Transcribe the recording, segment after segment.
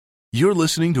You're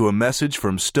listening to a message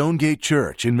from Stonegate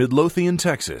Church in Midlothian,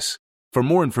 Texas. For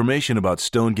more information about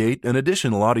Stonegate and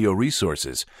additional audio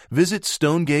resources, visit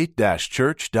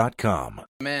stonegate-church.com.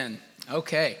 Amen.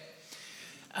 Okay.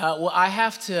 Well, I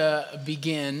have to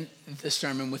begin the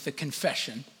sermon with a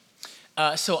confession.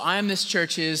 So I am this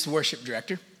church's worship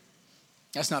director.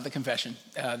 That's not the confession.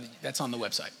 That's on the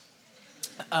website.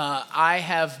 I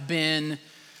have been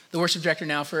the worship director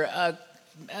now for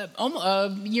almost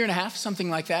a year and a half, something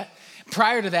like that.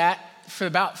 Prior to that, for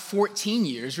about 14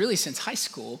 years, really since high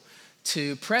school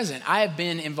to present, I have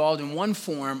been involved in one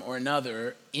form or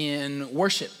another in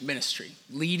worship ministry,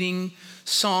 leading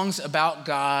songs about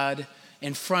God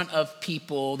in front of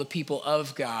people, the people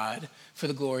of God, for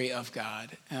the glory of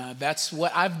God. That's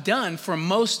what I've done for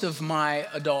most of my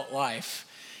adult life.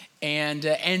 And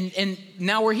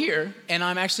now we're here, and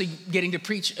I'm actually getting to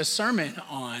preach a sermon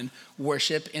on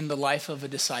worship in the life of a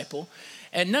disciple.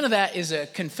 And none of that is a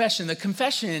confession. The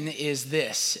confession is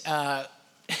this.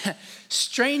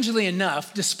 Strangely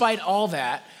enough, despite all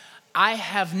that, I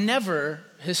have never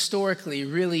historically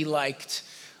really liked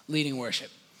leading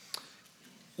worship,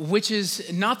 which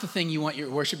is not the thing you want your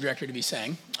worship director to be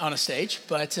saying on a stage,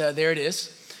 but there it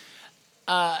is.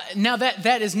 Now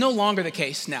that is no longer the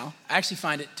case now. I actually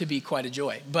find it to be quite a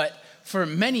joy. But for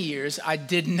many years, I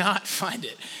did not find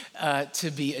it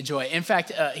to be a joy. In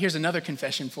fact, here's another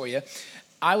confession for you.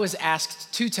 I was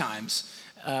asked 2 times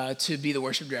to be the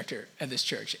worship director at this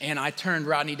church, and I turned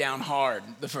Rodney down hard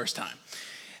the first time.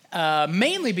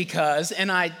 Mainly because,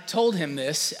 and I told him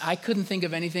this, I couldn't think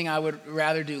of anything I would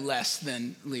rather do less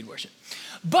than lead worship.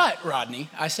 But, Rodney,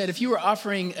 I said, if you were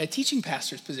offering a teaching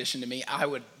pastor's position to me, I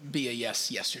would be a yes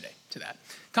yesterday to that.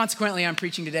 Consequently, I'm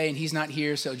preaching today, and he's not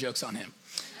here, so joke's on him.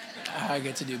 I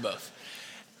get to do both.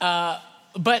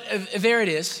 But there it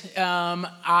is.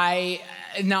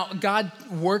 Now, God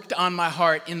worked on my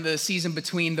heart in the season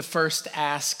between the first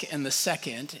ask and the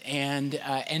second, and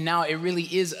now it really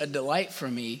is a delight for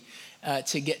me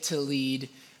to get to lead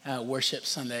worship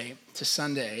Sunday to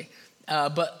Sunday.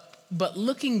 But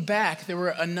looking back, there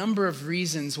were a number of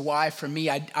reasons why, for me,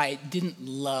 I didn't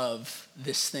love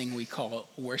this thing we call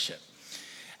worship.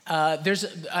 There's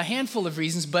a handful of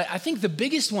reasons, but I think the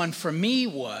biggest one for me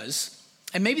was,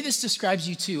 and maybe this describes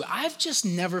you too, I've just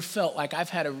never felt like I've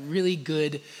had a really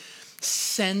good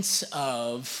sense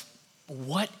of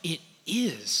what it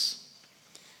is.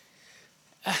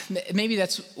 Maybe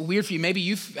that's weird for you. Maybe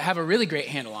you have a really great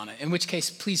handle on it, in which case,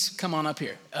 please come on up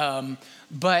here.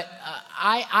 But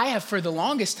I have, for the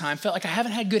longest time, felt like I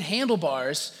haven't had good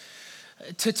handlebars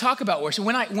to talk about worship.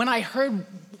 When I heard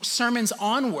sermons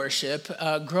on worship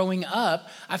growing up,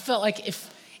 I felt like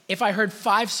if I heard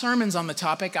 5 sermons on the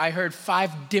topic, I heard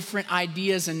 5 different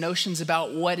ideas and notions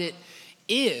about what it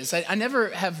is. I never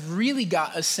have really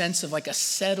got a sense of like a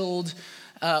settled,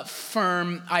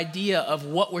 firm idea of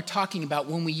what we're talking about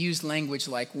when we use language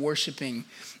like worshiping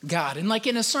God. And like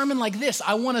in a sermon like this,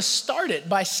 I want to start it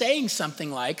by saying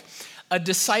something like, a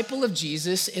disciple of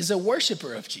Jesus is a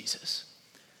worshiper of Jesus.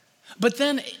 But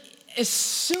then as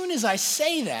soon as I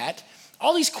say that,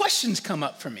 all these questions come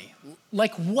up for me.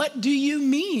 Like, what do you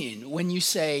mean when you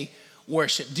say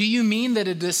worship? Do you mean that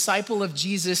a disciple of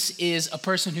Jesus is a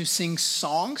person who sings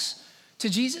songs to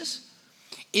Jesus?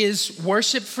 Is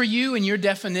worship for you, in your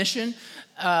definition,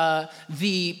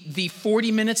 the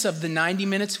 40 minutes of the 90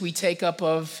 minutes we take up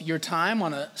of your time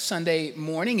on a Sunday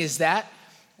morning? Is that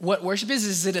what worship is?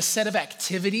 Is it a set of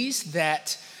activities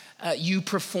that you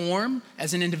perform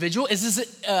as an individual? Is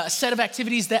this a set of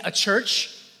activities that a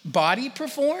church body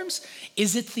performs?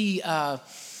 Is it the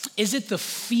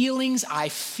feelings I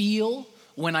feel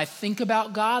when I think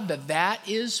about God, that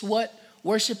is what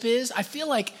worship is? I feel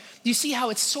like, you see how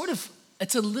it's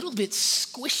a little bit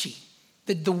squishy.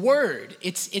 The word,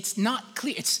 it's not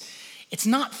clear. It's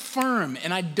not firm,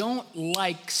 and I don't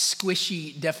like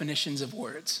squishy definitions of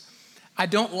words. I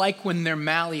don't like when they're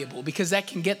malleable, because that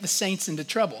can get the saints into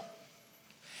trouble.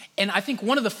 And I think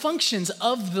one of the functions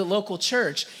of the local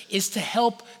church is to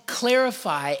help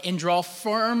clarify and draw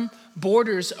firm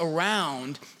borders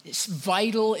around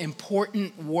vital,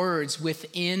 important words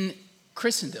within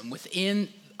Christendom, within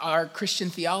our Christian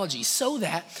theology, so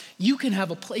that you can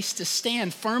have a place to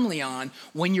stand firmly on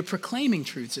when you're proclaiming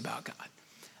truths about God.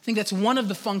 I think that's one of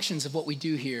the functions of what we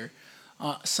do here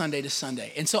Sunday to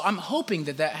Sunday. And so I'm hoping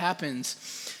that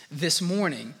happens this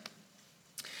morning.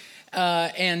 So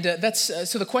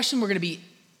the question we're going to be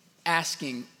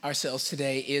asking ourselves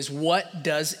today is, what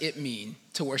does it mean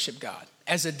to worship God?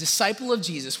 As a disciple of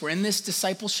Jesus, we're in this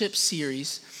discipleship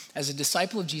series. As a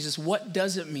disciple of Jesus, what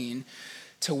does it mean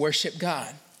to worship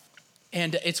God?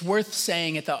 And it's worth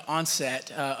saying at the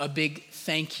onset a big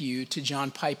thank you to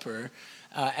John Piper.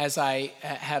 As I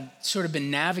have sort of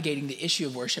been navigating the issue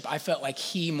of worship, I felt like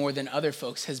he, more than other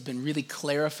folks, has been really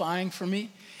clarifying for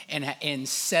me and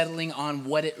settling on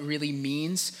what it really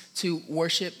means to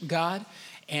worship God.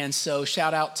 And so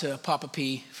shout out to Papa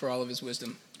P for all of his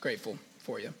wisdom. Grateful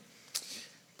for you,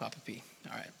 Papa P.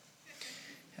 All right.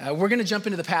 We're going to jump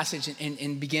into the passage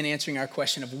and begin answering our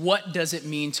question of what does it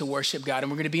mean to worship God?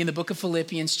 And we're going to be in the book of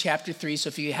Philippians chapter 3. So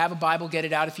if you have a Bible, get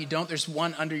it out. If you don't, there's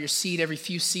one under your seat every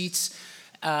few seats.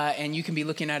 And you can be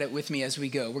looking at it with me as we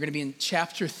go. We're going to be in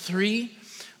chapter 3,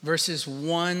 verses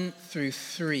 1 through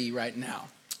 3 right now.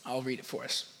 I'll read it for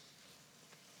us.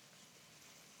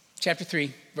 Chapter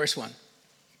 3, verse 1.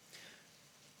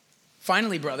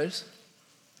 Finally, brothers,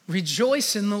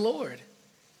 rejoice in the Lord.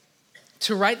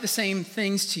 To write the same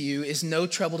things to you is no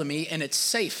trouble to me, and it's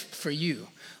safe for you.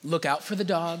 Look out for the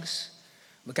dogs.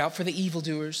 Look out for the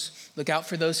evildoers. Look out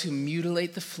for those who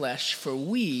mutilate the flesh, for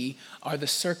we are the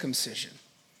circumcision,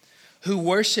 who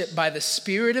worship by the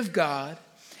Spirit of God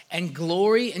and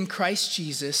glory in Christ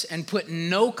Jesus and put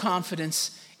no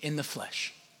confidence in the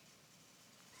flesh.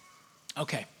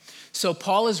 Okay, so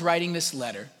Paul is writing this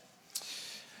letter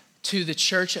to the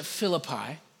church of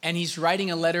Philippi, and he's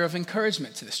writing a letter of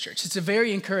encouragement to this church. It's a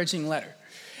very encouraging letter.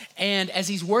 And as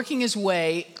he's working his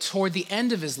way toward the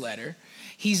end of his letter,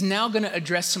 he's now going to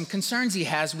address some concerns he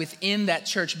has within that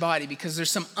church body because there's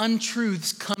some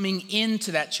untruths coming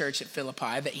into that church at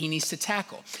Philippi that he needs to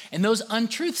tackle. And those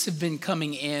untruths have been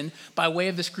coming in by way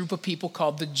of this group of people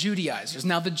called the Judaizers.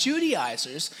 Now, the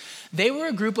Judaizers, they were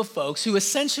a group of folks who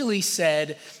essentially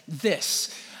said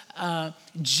this: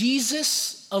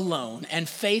 Jesus alone and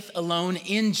faith alone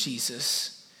in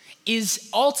Jesus is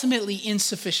ultimately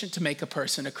insufficient to make a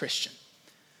person a Christian.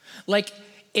 Like,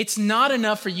 it's not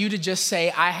enough for you to just say,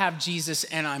 I have Jesus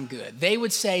and I'm good. They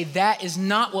would say that is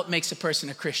not what makes a person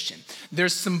a Christian.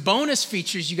 There's some bonus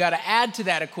features you got to add to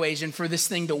that equation for this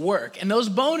thing to work. And those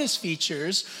bonus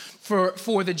features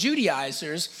for the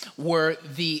Judaizers were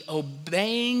the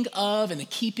obeying of and the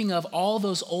keeping of all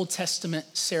those Old Testament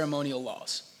ceremonial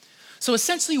laws. So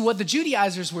essentially what the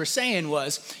Judaizers were saying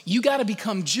was, you got to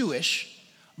become Jewish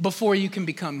before you can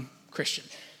become Christian,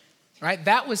 right?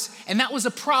 That was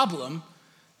a problem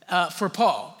for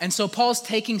Paul. And so Paul's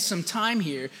taking some time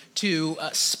here to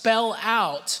spell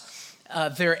out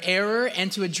their error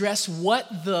and to address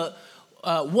what the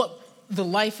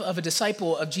life of a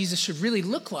disciple of Jesus should really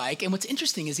look like. And what's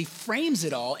interesting is he frames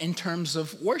it all in terms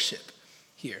of worship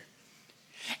here.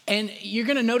 And you're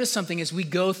going to notice something as we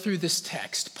go through this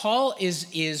text. Paul is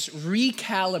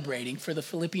recalibrating for the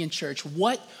Philippian church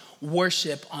what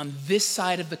worship on this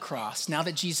side of the cross, now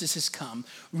that Jesus has come,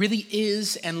 really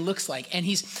is and looks like. And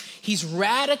he's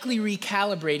radically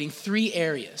recalibrating three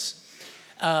areas.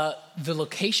 The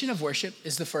location of worship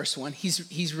is the first one. He's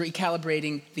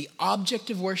recalibrating the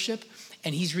object of worship,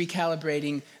 and he's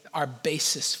recalibrating our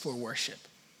basis for worship.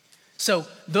 So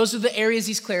those are the areas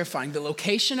he's clarifying: the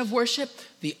location of worship,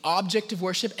 the object of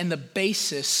worship, and the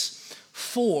basis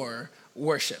for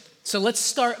worship. So let's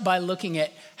start by looking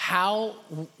at how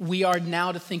we are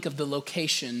now to think of the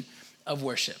location of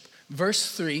worship.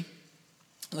 Verse 3,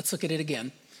 let's look at it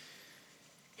again.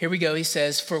 Here we go. He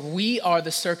says, for we are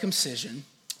the circumcision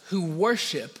who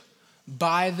worship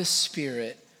by the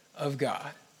Spirit of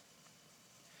God.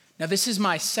 Now, this is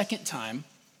my second time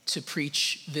to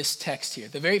preach this text here.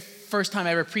 The very first time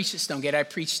I ever preached at Stonegate, I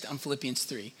preached on Philippians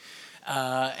 3.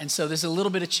 And so there's a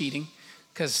little bit of cheating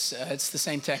because it's the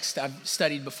same text I've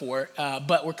studied before,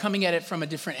 but we're coming at it from a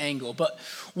different angle. But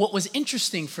what was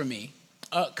interesting for me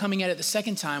coming at it the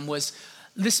second time was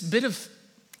this bit of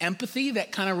empathy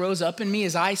that kind of rose up in me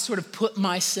as I sort of put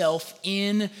myself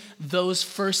in those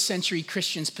first century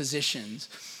Christians' positions,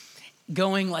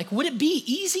 going like, would it be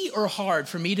easy or hard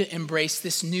for me to embrace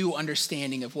this new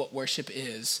understanding of what worship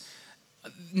is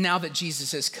now that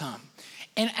Jesus has come?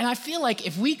 And I feel like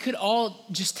if we could all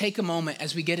just take a moment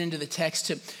as we get into the text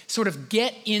to sort of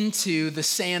get into the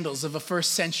sandals of a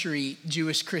first century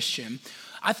Jewish Christian,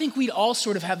 I think we'd all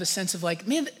sort of have the sense of like,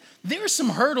 man, there are some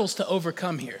hurdles to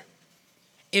overcome here.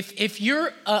 If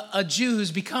you're a Jew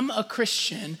who's become a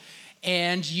Christian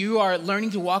and you are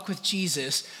learning to walk with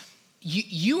Jesus,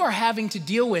 you are having to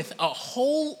deal with a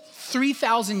whole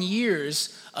 3,000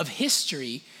 years of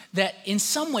history that in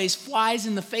some ways flies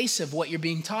in the face of what you're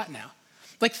being taught now.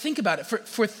 Like, think about it.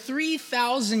 For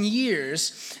 3,000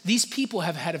 years, these people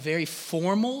have had a very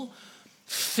formal,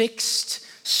 fixed,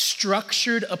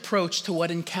 structured approach to what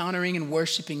encountering and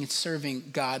worshiping and serving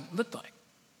God looked like.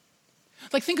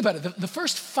 Like, think about it. The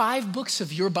first 5 books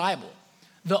of your Bible,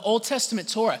 the Old Testament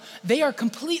Torah, they are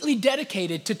completely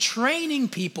dedicated to training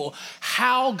people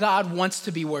how God wants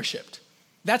to be worshiped.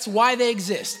 That's why they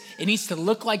exist. It needs to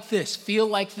look like this, feel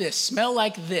like this, smell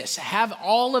like this, have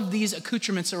all of these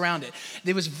accoutrements around it.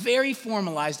 It was very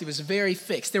formalized. It was very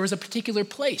fixed. There was a particular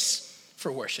place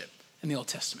for worship in the Old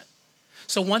Testament.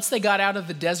 So once they got out of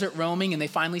the desert roaming and they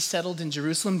finally settled in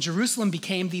Jerusalem, Jerusalem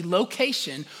became the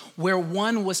location where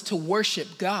one was to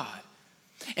worship God.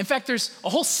 In fact, there's a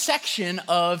whole section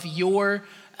of your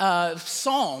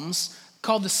Psalms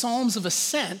called the Psalms of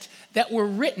Ascent that were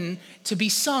written to be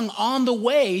sung on the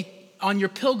way on your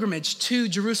pilgrimage to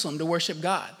Jerusalem to worship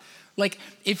God. Like,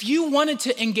 if you wanted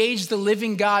to engage the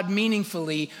living God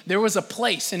meaningfully, there was a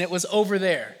place and it was over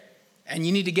there. And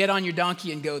you need to get on your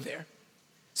donkey and go there.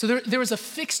 So there was a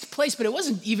fixed place, but it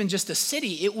wasn't even just a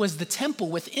city. It was the temple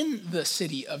within the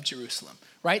city of Jerusalem,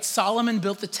 right? Solomon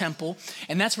built the temple,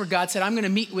 and that's where God said, I'm going to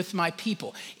meet with my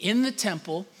people in the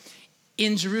temple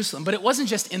in Jerusalem. But it wasn't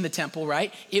just in the temple,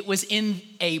 right? It was in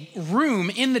a room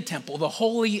in the temple, the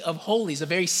Holy of Holies, a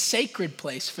very sacred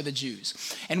place for the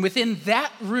Jews. And within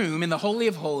that room, in the Holy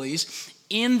of Holies,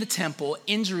 in the temple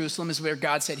in Jerusalem is where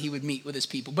God said he would meet with his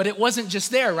people. But it wasn't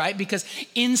just there, right? Because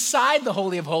inside the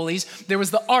Holy of Holies, there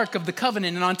was the Ark of the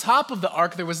Covenant. And on top of the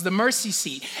Ark, there was the mercy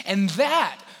seat. And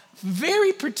that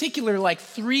very particular, like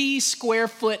 3 square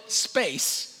foot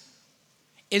space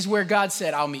is where God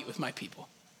said, I'll meet with my people.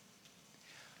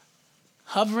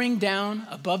 Hovering down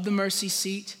above the mercy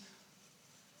seat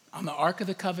on the Ark of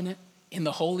the Covenant, in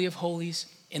the Holy of Holies,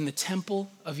 in the temple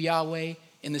of Yahweh,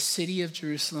 in the city of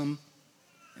Jerusalem,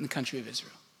 in the country of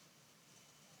Israel.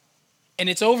 And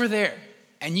it's over there,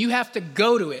 and you have to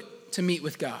go to it to meet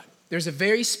with God. There's a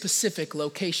very specific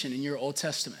location in your Old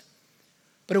Testament.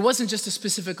 But it wasn't just a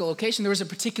specific location. There was a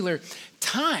particular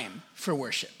time for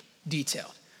worship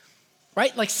detailed,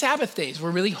 right? Like Sabbath days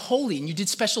were really holy, and you did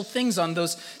special things on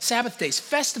those Sabbath days.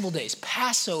 Festival days,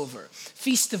 Passover,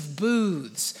 Feast of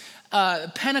Booths,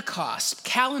 Pentecost,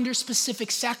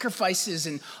 calendar-specific sacrifices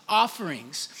and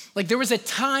offerings. Like there was a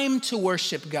time to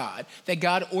worship God that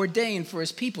God ordained for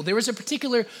his people. There was a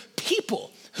particular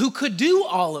people who could do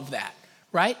all of that,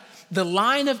 right? The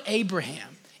line of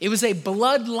Abraham. It was a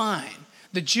bloodline.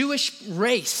 The Jewish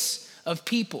race of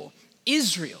people,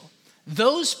 Israel,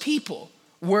 those people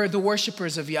were the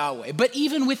worshipers of Yahweh. But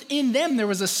even within them, there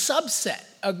was a subset,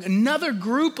 another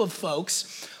group of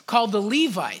folks called the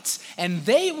Levites, and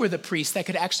they were the priests that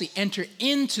could actually enter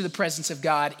into the presence of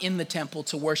God in the temple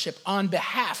to worship on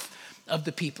behalf of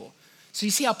the people. So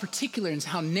you see how particular and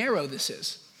how narrow this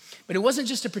is. But it wasn't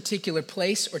just a particular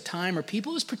place or time or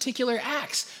people, it was particular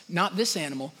acts. Not this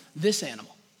animal,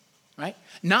 right?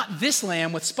 Not this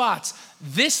lamb with spots,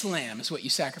 this lamb is what you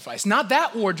sacrifice. Not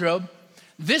that wardrobe,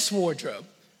 this wardrobe,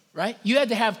 right? You had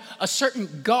to have a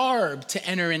certain garb to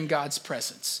enter in God's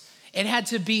presence. It had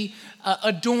to be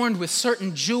adorned with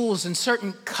certain jewels and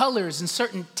certain colors and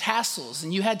certain tassels.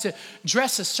 And you had to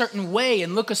dress a certain way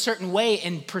and look a certain way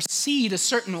and proceed a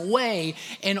certain way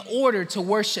in order to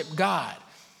worship God.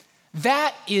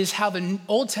 That is how the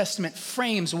Old Testament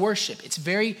frames worship. It's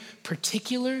very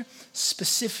particular,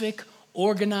 specific,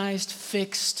 organized,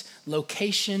 fixed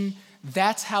location.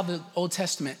 That's how the Old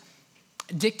Testament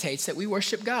dictates that we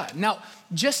worship God. Now,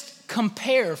 just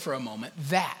compare for a moment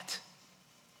that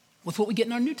with what we get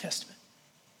in our New Testament.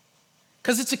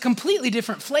 Because it's a completely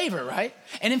different flavor, right?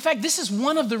 And in fact, this is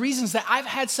one of the reasons that I've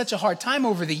had such a hard time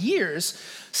over the years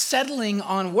settling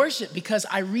on worship, because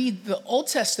I read the Old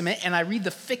Testament and I read the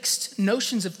fixed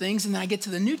notions of things, and then I get to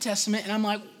the New Testament and I'm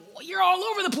like, well, you're all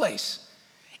over the place.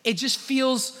 It just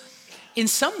feels in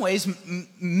some ways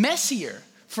messier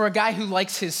for a guy who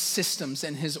likes his systems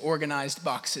and his organized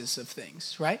boxes of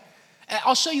things, right?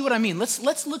 I'll show you what I mean.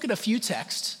 Let's look at a few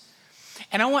texts.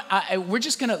 And we're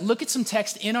just gonna look at some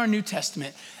texts in our New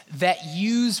Testament that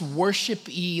use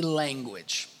worship-y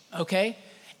language, okay?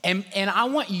 And I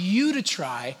want you to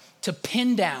try to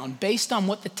pin down, based on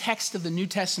what the text of the New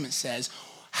Testament says,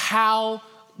 how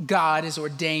God is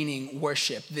ordaining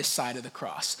worship this side of the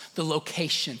cross, the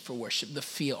location for worship, the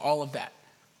feel, all of that.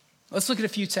 Let's look at a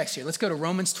few texts here. Let's go to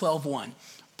Romans 12:1.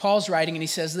 Paul's writing and he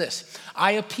says this,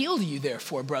 I appeal to you,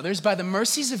 therefore, brothers, by the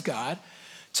mercies of God,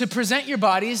 to present your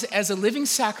bodies as a living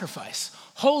sacrifice,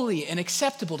 holy and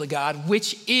acceptable to God,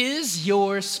 which is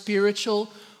your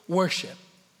spiritual worship.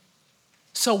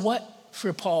 So what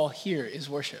for Paul here is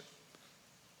worship?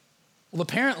 Well,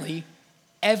 apparently,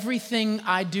 everything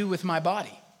I do with my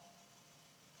body,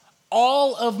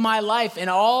 all of my life and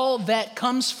all that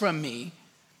comes from me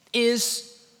is,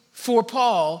 for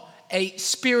Paul, a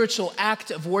spiritual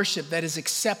act of worship that is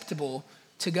acceptable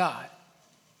to God.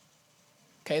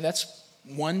 Okay, that's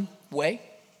one way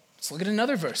Let's look at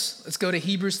another verse. Let's go to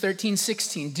Hebrews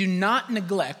 13:16. Do not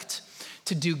neglect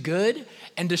to do good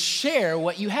and to share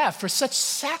what you have, for such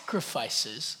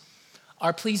sacrifices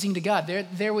are pleasing to God.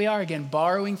 There we are again,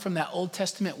 borrowing from that Old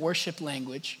Testament worship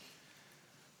language.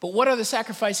 But what are the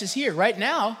sacrifices here? Right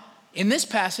now, in this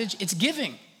passage, it's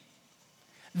giving.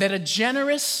 That a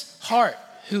generous heart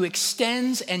who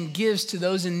extends and gives to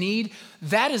those in need,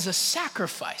 that is a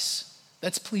sacrifice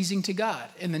that's pleasing to God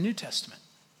in the New Testament.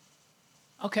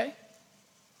 Okay,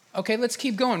 let's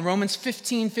keep going. Romans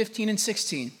 15 and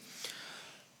 16.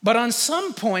 But on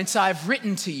some points I've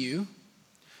written to you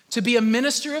to be a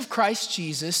minister of Christ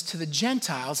Jesus to the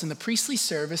Gentiles in the priestly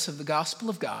service of the gospel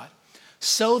of God,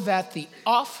 so that the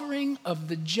offering of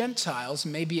the Gentiles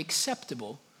may be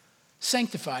acceptable,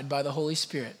 sanctified by the Holy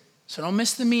Spirit. So don't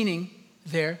miss the meaning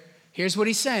there. Here's what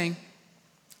he's saying.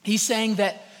 He's saying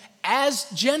that as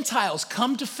Gentiles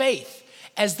come to faith,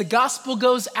 as the gospel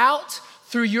goes out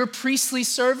through your priestly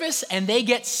service and they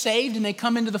get saved and they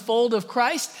come into the fold of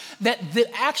Christ, that the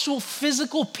actual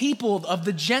physical people of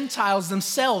the Gentiles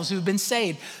themselves who've been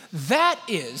saved, that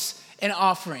is an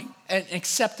offering, an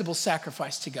acceptable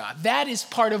sacrifice to God. That is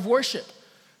part of worship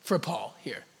for Paul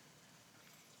here.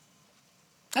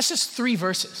 That's just 3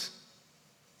 verses.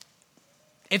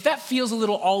 If that feels a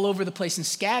little all over the place and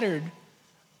scattered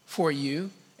for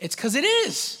you, it's because it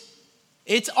is.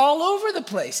 It's all over the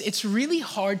place. It's really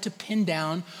hard to pin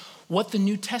down what the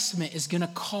New Testament is going to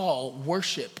call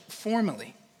worship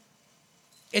formally.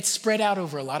 It's spread out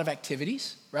over a lot of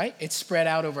activities, right? It's spread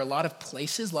out over a lot of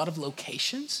places, a lot of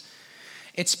locations.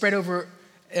 It's spread over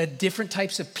different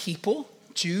types of people,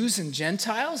 Jews and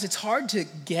Gentiles. It's hard to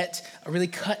get a really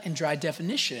cut and dry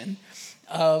definition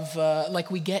of,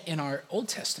 like we get in our Old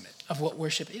Testament, of what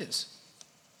worship is.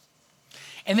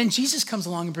 And then Jesus comes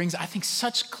along and brings, I think,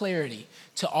 such clarity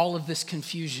to all of this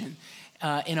confusion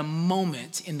in a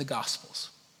moment in the Gospels.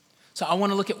 So I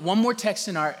want to look at one more text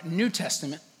in our New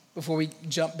Testament before we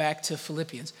jump back to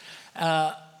Philippians.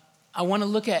 I want to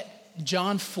look at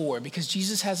John 4, because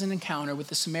Jesus has an encounter with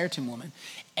the Samaritan woman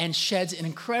and sheds an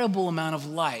incredible amount of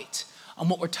light on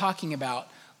what we're talking about,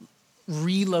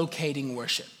 relocating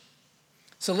worship.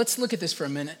 So let's look at this for a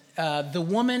minute. The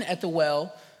woman at the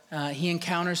well, he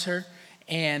encounters her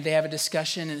and they have a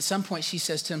discussion. And at some point she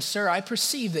says to him, "Sir, I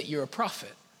perceive that you're a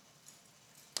prophet.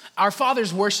 Our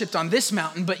fathers worshiped on this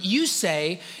mountain, but you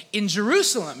say in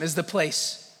Jerusalem is the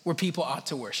place where people ought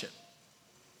to worship."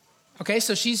 Okay,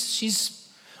 so she's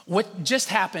what just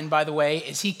happened, by the way,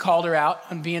 is he called her out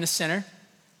on being a sinner,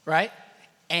 right?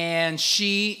 And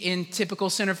she, in typical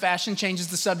sinner fashion, changes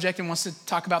the subject and wants to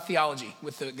talk about theology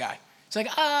with the guy. It's like,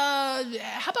 how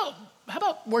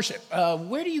about worship?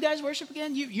 Where do you guys worship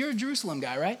again? You're a Jerusalem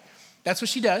guy, right? That's what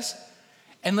she does.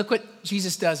 And look what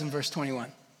Jesus does in verse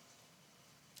 21.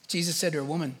 Jesus said to her,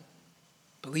 "Woman,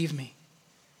 believe me,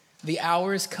 the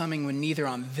hour is coming when neither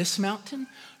on this mountain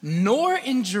nor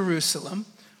in Jerusalem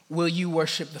will you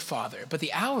worship the Father. But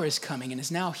the hour is coming and is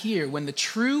now here when the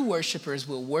true worshipers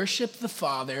will worship the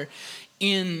Father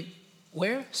in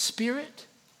where? Spirit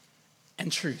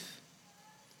and truth.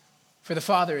 For the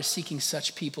Father is seeking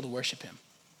such people to worship him."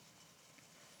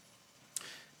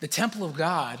 The temple of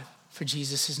God for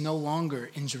Jesus is no longer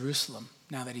in Jerusalem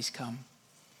now that he's come.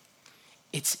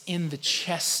 It's in the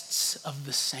chests of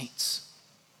the saints.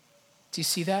 Do you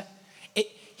see that?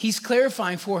 He's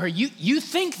clarifying for her, you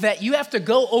think that you have to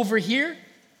go over here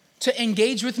to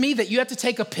engage with me, that you have to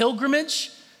take a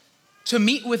pilgrimage to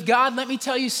meet with God? Let me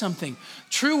tell you something.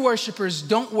 True worshipers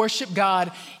don't worship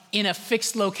God in a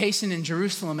fixed location in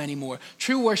Jerusalem anymore.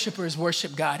 True worshipers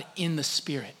worship God in the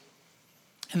Spirit.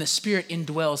 And the Spirit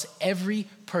indwells every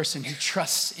person who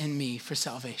trusts in me for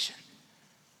salvation.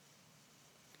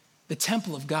 The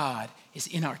temple of God is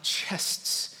in our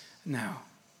chests now.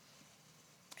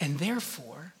 And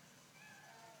therefore,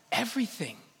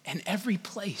 everything and every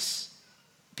place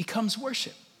becomes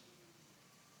worship.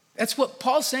 That's what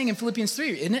Paul's saying in Philippians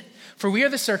 3, isn't it? For we are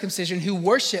the circumcision who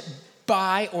worship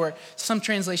by, or some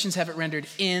translations have it rendered,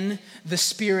 in the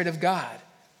Spirit of God.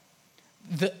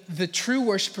 The true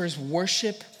worshipers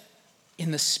worship in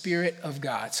the Spirit of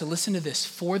God. So listen to this.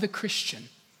 For the Christian,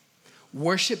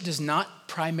 worship does not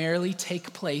primarily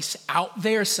take place out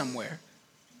there somewhere,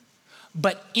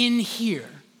 but in here,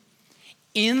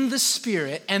 in the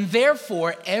Spirit, and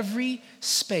therefore every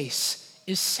space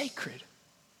is sacred.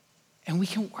 And we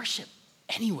can worship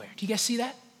anywhere. Do you guys see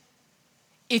that?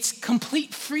 It's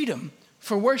complete freedom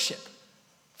for worship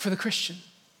for the Christian.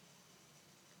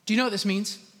 Do you know what this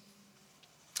means?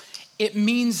 It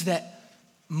means that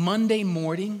Monday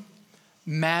morning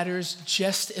matters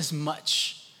just as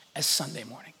much as Sunday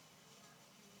morning.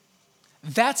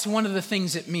 That's one of the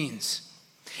things it means.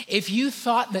 If you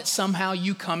thought that somehow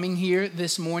you coming here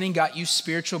this morning got you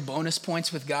spiritual bonus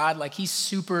points with God, like he's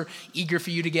super eager for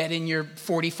you to get in your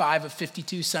 45 of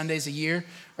 52 Sundays a year,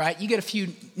 right? You get a few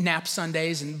nap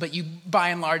Sundays, but you by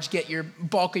and large get your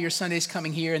bulk of your Sundays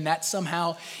coming here, and that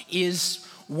somehow is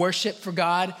worship for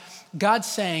God.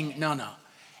 God's saying, no.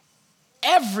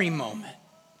 Every moment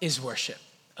is worship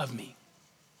of me.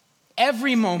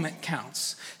 Every moment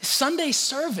counts. Sunday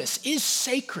service is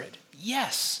sacred,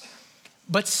 yes.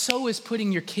 But so is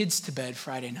putting your kids to bed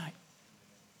Friday night.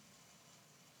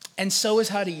 And so is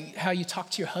how you talk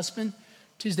to your husband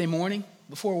Tuesday morning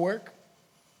before work.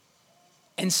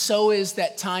 And so is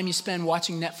that time you spend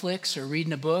watching Netflix or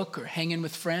reading a book or hanging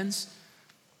with friends.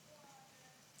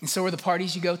 And so are the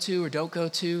parties you go to or don't go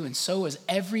to. And so is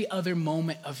every other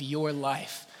moment of your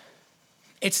life.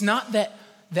 It's not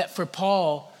that for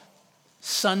Paul,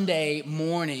 Sunday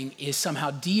morning is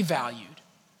somehow devalued,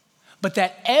 but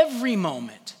that every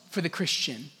moment for the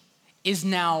Christian is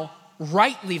now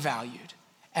rightly valued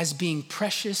as being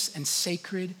precious and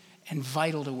sacred and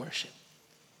vital to worship.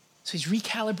 So he's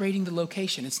recalibrating the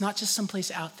location. It's not just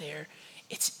someplace out there.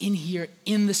 It's in here,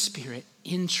 in the Spirit,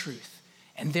 in truth.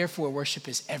 And therefore, worship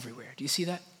is everywhere. Do you see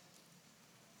that?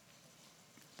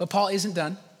 But Paul isn't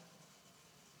done.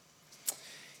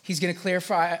 He's going to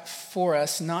clarify for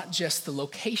us not just the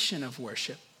location of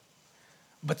worship,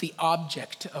 but the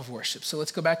object of worship. So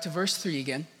let's go back to verse 3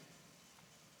 again.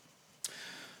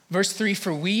 Verse 3,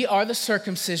 for we are the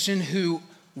circumcision who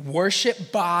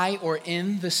worship by or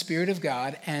in the Spirit of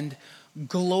God and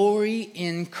glory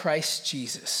in Christ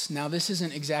Jesus. Now, this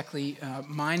isn't exactly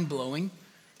mind-blowing.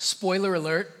 Spoiler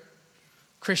alert,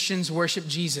 Christians worship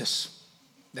Jesus.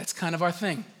 That's kind of our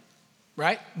thing,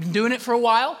 right? Been doing it for a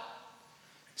while.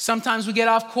 Sometimes we get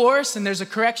off course and there's a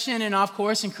correction and off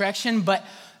course and correction, but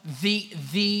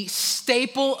the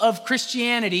staple of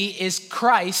Christianity is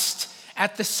Christ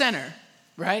at the center,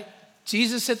 right?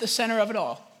 Jesus at the center of it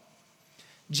all.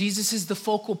 Jesus is the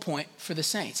focal point for the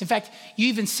saints. In fact, you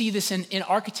even see this in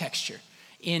architecture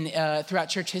throughout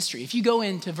church history. If you go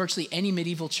into virtually any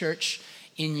medieval church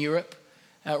in Europe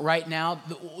right now,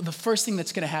 the first thing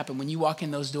that's going to happen when you walk in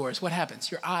those doors, what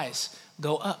happens? Your eyes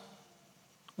go up.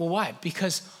 Well, why?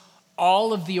 Because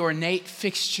all of the ornate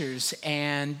fixtures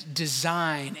and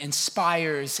design and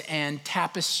spires and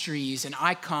tapestries and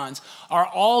icons are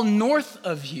all north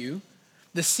of you.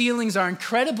 The ceilings are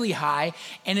incredibly high,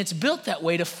 and it's built that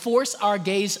way to force our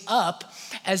gaze up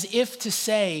as if to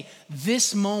say,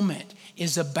 this moment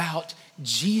is about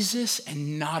Jesus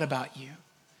and not about you.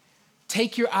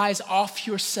 Take your eyes off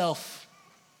yourself,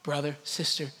 brother,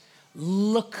 sister.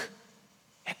 Look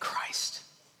at Christ.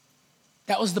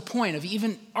 That was the point of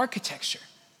even architecture.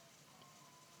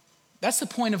 That's the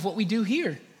point of what we do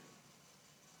here.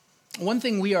 One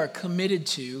thing we are committed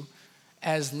to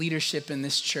as leadership in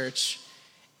this church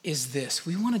is this.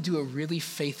 We want to do a really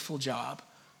faithful job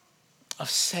of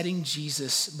setting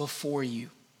Jesus before you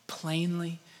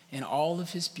plainly in all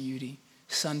of his beauty,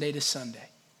 Sunday to Sunday.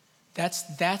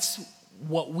 That's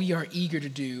what we are eager to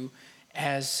do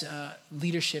as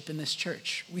leadership in this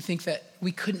church. We think that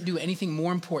we couldn't do anything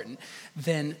more important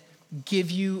than give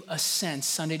you a sense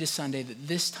Sunday to Sunday that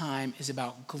this time is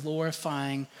about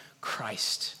glorifying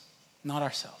Christ, not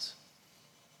ourselves.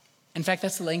 In fact,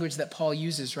 that's the language that Paul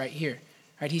uses right here.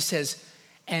 Right? He says,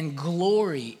 and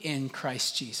glory in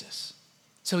Christ Jesus.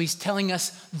 So he's telling us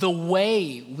the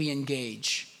way we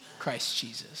engage Christ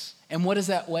Jesus. And what is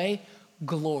that way?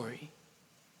 Glory.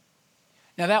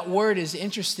 Now that word is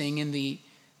interesting. In the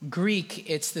Greek,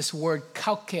 it's this word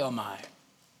kaukeomai.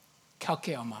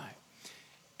 Kaukeomai.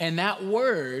 And that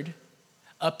word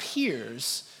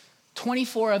appears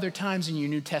 24 other times in your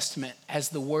New Testament as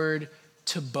the word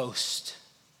to boast.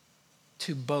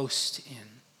 To boast in.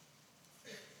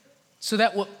 So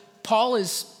that what Paul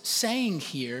is saying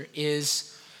here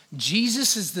is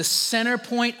Jesus is the center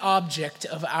point object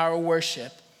of our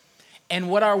worship. And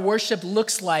what our worship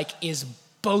looks like is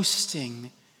boasting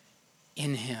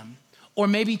in him. Or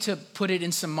maybe to put it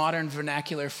in some modern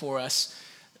vernacular for us,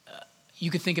 you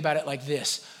could think about it like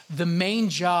this. The main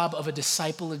job of a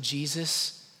disciple of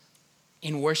Jesus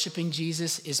in worshiping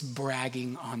Jesus is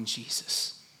bragging on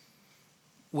Jesus.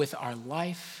 With our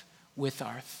life, with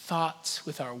our thoughts,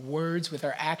 with our words, with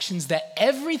our actions, that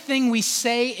everything we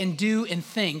say and do and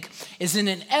think is in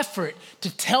an effort to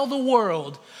tell the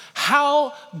world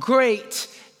how great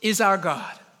is our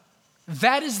God.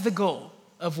 That is the goal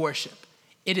of worship.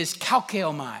 It is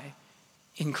kaukeomai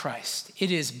in Christ. It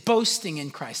is boasting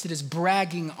in Christ. It is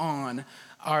bragging on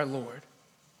our Lord.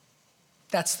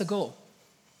 That's the goal.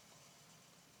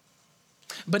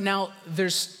 But now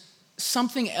there's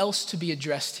something else to be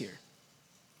addressed here.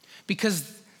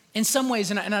 Because in some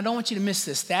ways, and I don't want you to miss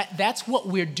this, that's what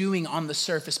we're doing on the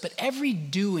surface, but every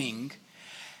doing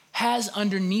has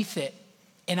underneath it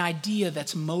an idea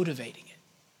that's motivating it,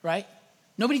 right?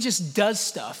 Nobody just does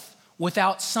stuff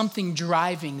without something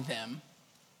driving them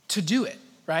to do it,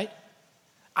 right?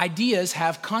 Ideas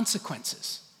have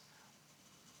consequences.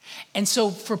 And so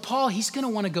for Paul, he's going to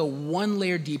want to go one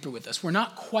layer deeper with us. We're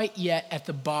not quite yet at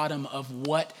the bottom of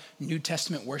what New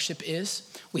Testament worship is.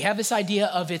 We have this idea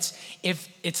of if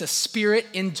it's a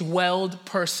spirit-indwelled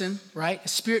person, right? A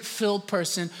spirit-filled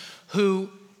person who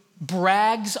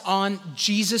brags on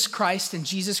Jesus Christ and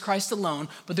Jesus Christ alone,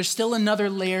 but there's still another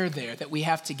layer there that we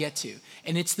have to get to.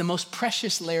 And it's the most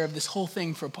precious layer of this whole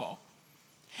thing for Paul.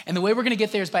 And the way we're going to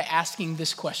get there is by asking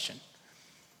this question.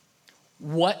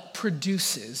 What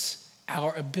produces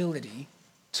our ability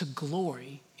to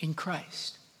glory in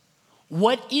Christ?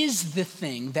 What is the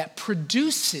thing that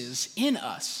produces in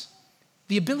us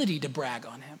the ability to brag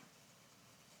on him?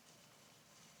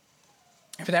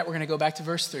 And for that, we're going to go back to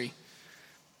verse 3.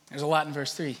 There's a lot in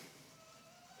verse 3.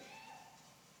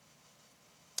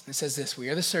 It says this: we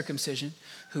are the circumcision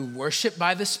who worship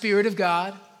by the Spirit of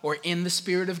God, or in the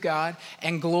Spirit of God,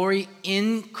 and glory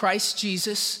in Christ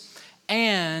Jesus,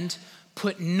 and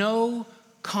put no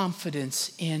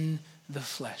confidence in the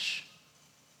flesh.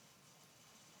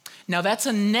 Now that's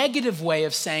a negative way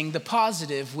of saying the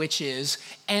positive, which is,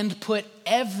 and put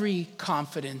every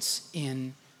confidence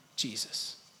in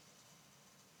Jesus.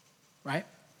 Right?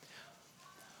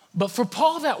 But for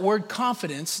Paul, that word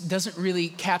confidence doesn't really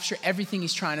capture everything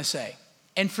he's trying to say.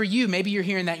 And for you, maybe you're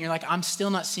hearing that and you're like, I'm still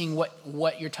not seeing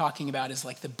what you're talking about is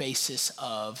like the basis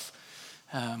of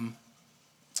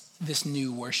this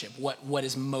new worship. What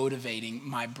is motivating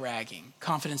my bragging?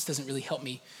 Confidence doesn't really help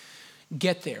me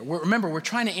get there. Remember, we're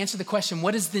trying to answer the question,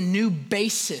 what is the new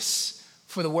basis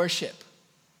for the worship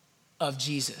of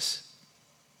Jesus?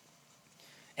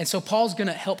 And so Paul's going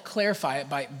to help clarify it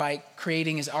by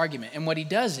creating his argument. And what he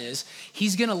does is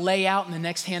he's going to lay out in the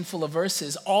next handful of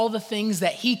verses all the things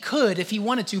that he could, if he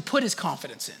wanted to, put his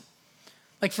confidence in.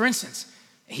 Like for instance,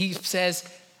 he says,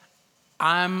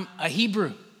 I'm a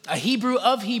Hebrew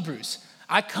of Hebrews.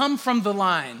 I come from the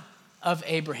line of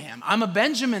Abraham. I'm a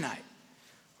Benjaminite,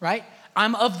 right?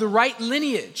 I'm of the right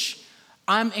lineage.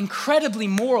 I'm incredibly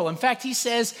moral. In fact, he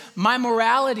says my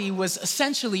morality was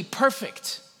essentially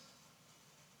perfect.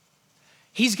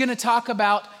 He's going to talk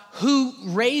about who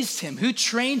raised him, who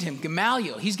trained him,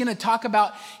 Gamaliel. He's going to talk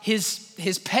about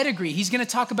his pedigree. He's going to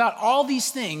talk about all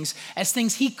these things as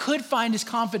things he could find his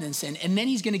confidence in. And then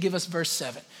he's going to give us verse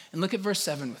 7. And look at verse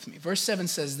 7 with me. Verse 7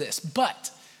 says this,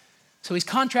 but, so he's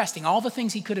contrasting all the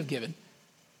things he could have given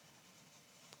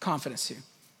confidence to.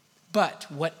 But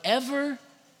whatever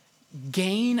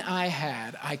gain I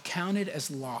had, I counted as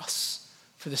loss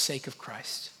for the sake of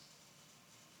Christ.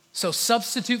 So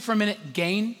substitute for a minute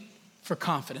gain for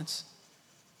confidence.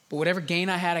 But whatever gain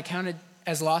I had, I counted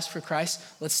as loss for Christ.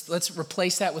 Let's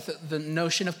replace that with the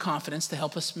notion of confidence to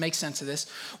help us make sense of this.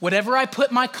 Whatever I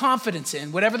put my confidence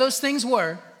in, whatever those things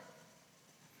were,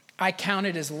 I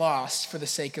counted as loss for the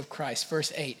sake of Christ.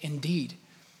 Verse 8, indeed,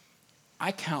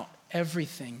 I count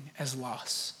everything as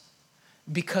loss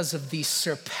because of the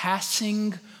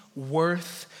surpassing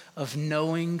worth of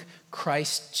knowing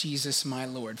Christ Jesus my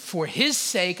Lord. For his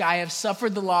sake I have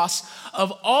suffered the loss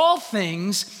of all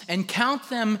things and count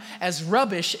them as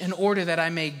rubbish in order that I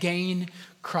may gain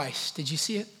Christ. Did you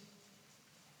see it?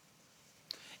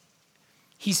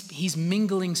 He's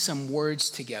mingling some words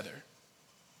together.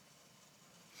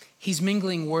 He's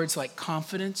mingling words like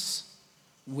confidence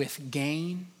with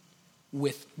gain,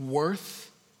 with worth.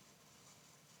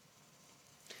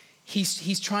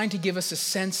 He's trying to give us a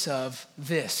sense of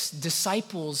this.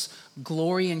 Disciples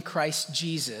glory in Christ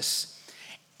Jesus,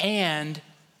 and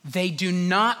they do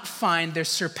not find their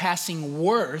surpassing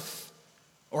worth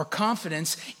or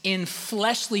confidence in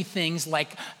fleshly things like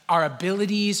our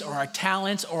abilities or our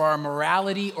talents or our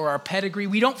morality or our pedigree.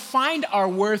 We don't find our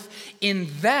worth in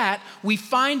that. We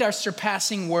find our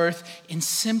surpassing worth in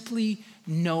simply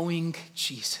knowing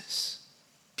Jesus.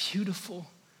 Beautiful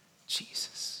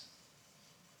Jesus.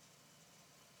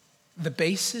 The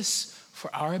basis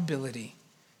for our ability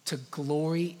to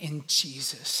glory in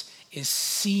Jesus is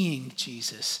seeing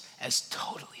Jesus as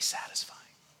totally satisfying.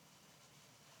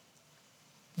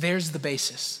 There's the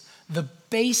basis. The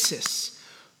basis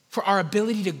for our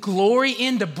ability to glory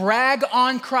in, to brag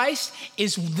on Christ,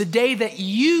 is the day that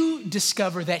you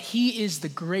discover that he is the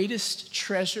greatest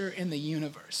treasure in the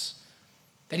universe.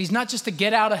 That he's not just a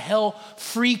get out of hell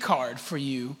free card for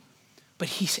you, but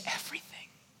he's everything.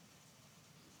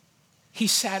 He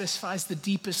satisfies the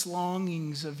deepest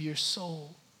longings of your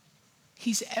soul.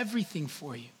 He's everything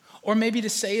for you. Or maybe to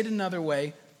say it another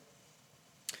way,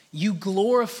 you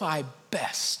glorify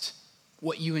best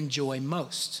what you enjoy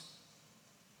most.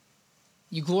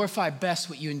 You glorify best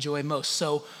what you enjoy most.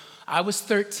 So I was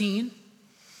 13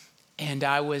 and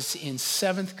I was in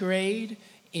 7th grade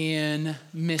in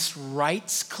Miss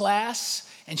Wright's class,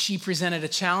 and she presented a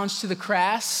challenge to the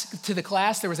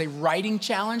class. There was a writing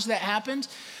challenge that happened.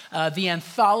 The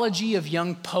anthology of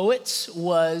young poets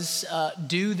was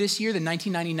due this year. The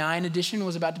 1999 edition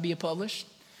was about to be published.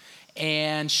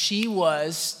 And she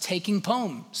was taking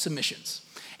poem submissions.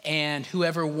 And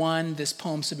whoever won this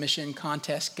poem submission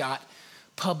contest got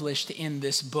published in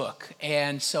this book.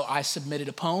 And so I submitted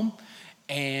a poem,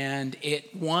 and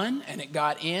it won, and it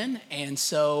got in. And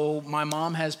so my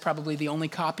mom has probably the only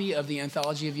copy of the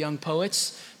Anthology of Young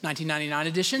Poets, 1999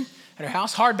 edition, at her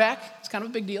house, hardback. It's kind of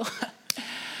a big deal.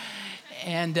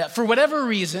 And for whatever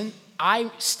reason,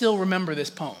 I still remember this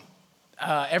poem,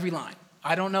 every line.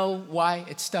 I don't know why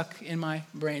it's stuck in my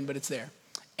brain, but it's there.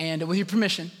 And with your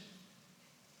permission,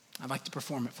 I'd like to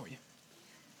perform it for you.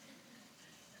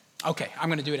 Okay, I'm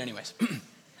going to do it anyways.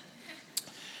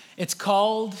 It's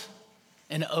called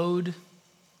An Ode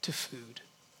to Food.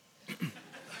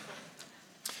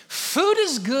 Food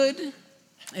is good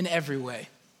in every way.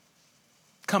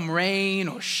 Come rain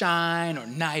or shine or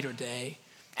night or day.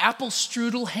 Apple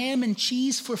strudel, ham and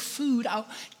cheese for food. I'll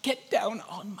get down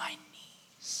on my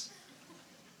knees.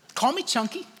 Call me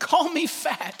chunky, call me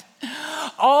fat.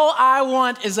 All I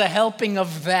want is a helping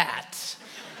of that.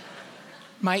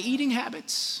 My eating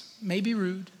habits may be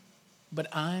rude, but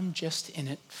I'm just in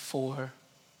it for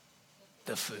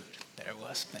the food. There it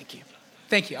was. Thank you.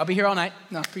 Thank you. I'll be here all night.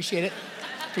 No, appreciate it.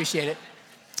 Appreciate it.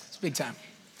 It's big time.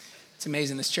 It's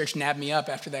amazing. This church nabbed me up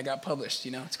after that got published.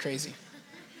 You know, it's crazy.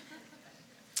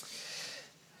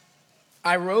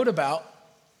 I wrote about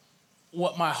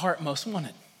what my heart most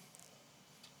wanted.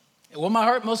 What my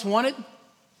heart most wanted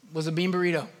was a bean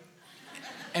burrito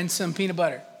and some peanut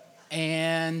butter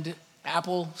and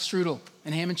apple strudel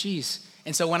and ham and cheese.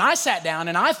 And so when I sat down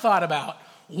and I thought about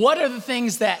what are the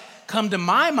things that come to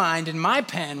my mind in my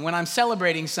pen when I'm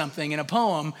celebrating something in a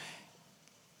poem,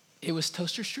 it was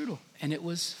toaster strudel, and it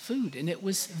was food, and it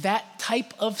was that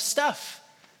type of stuff.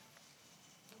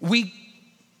 We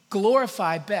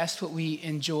glorify best what we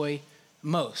enjoy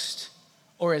most.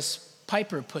 Or as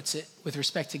Piper puts it with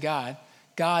respect to God,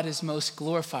 God is most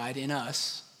glorified in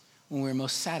us when we're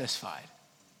most satisfied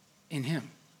in him.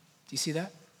 Do you see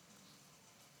that?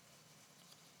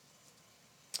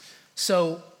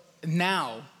 So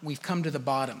now we've come to the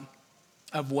bottom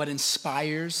of what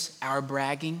inspires our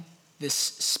bragging, this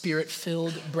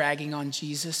spirit-filled bragging on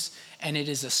Jesus, and it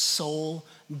is a soul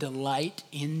delight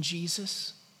in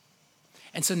Jesus.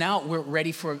 And so now we're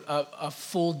ready for a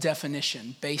full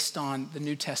definition based on the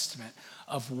New Testament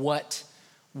of what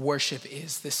worship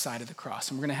is this side of the cross.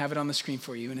 And we're going to have it on the screen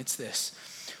for you, and it's this.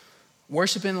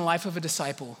 Worship in the life of a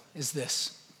disciple is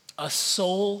this: a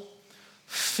soul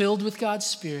filled with God's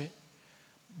Spirit,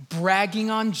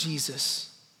 bragging on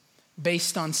Jesus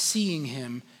based on seeing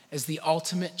him as the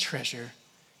ultimate treasure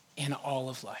in all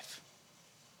of life.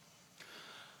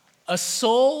 A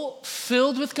soul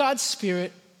filled with God's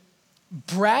Spirit,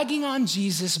 bragging on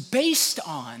Jesus based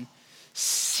on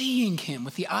seeing him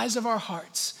with the eyes of our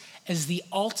hearts as the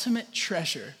ultimate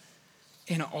treasure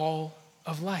in all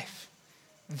of life.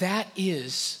 That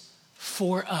is,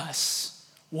 for us,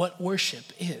 what worship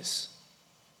is.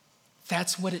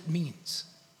 That's what it means.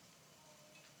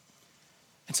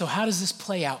 And so how does this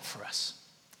play out for us?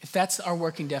 If that's our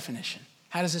working definition,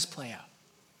 how does this play out?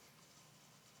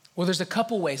 Well, there's a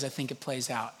couple ways I think it plays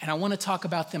out, and I want to talk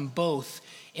about them both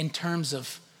in terms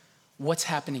of what's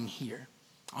happening here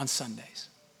on Sundays.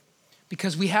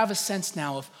 Because we have a sense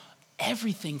now of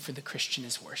everything for the Christian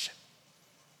is worship.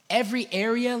 Every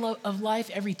area of life,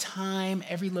 every time,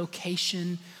 every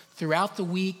location, throughout the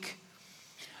week.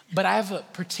 But I have a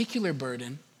particular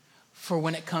burden for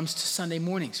when it comes to Sunday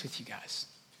mornings with you guys.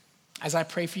 As I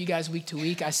pray for you guys week to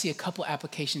week, I see a couple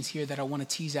applications here that I want to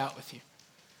tease out with you.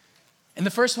 And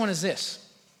the first one is this: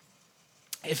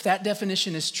 if that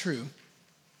definition is true,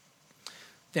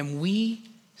 then we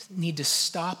need to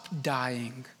stop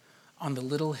dying on the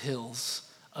little hills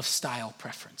of style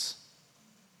preference.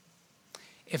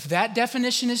 If that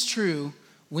definition is true,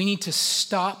 we need to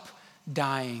stop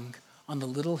dying on the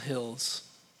little hills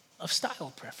of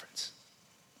style preference.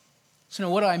 So now,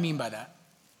 what do I mean by that?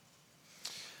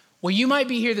 Well, you might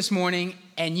be here this morning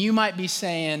and you might be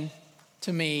saying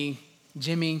to me,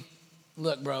 Jimmy,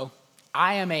 look, bro,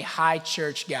 I am a high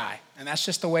church guy, and that's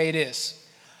just the way it is.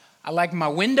 I like my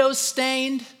windows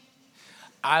stained.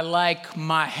 I like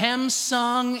my hymn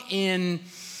sung in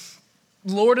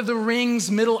Lord of the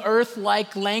Rings, Middle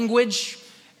Earth-like language.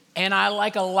 And I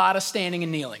like a lot of standing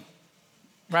and kneeling,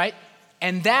 right?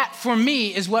 And that, for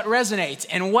me, is what resonates.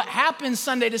 And what happens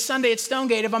Sunday to Sunday at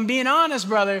Stonegate, if I'm being honest,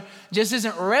 brother, just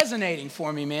isn't resonating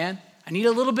for me, man. I need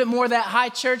a little bit more of that high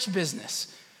church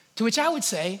business. To which I would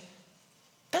say,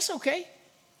 that's okay.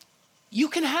 You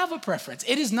can have a preference.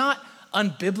 It is not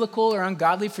unbiblical or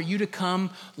ungodly for you to come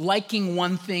liking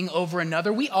one thing over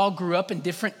another. We all grew up in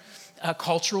different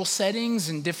cultural settings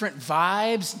and different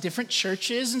vibes, different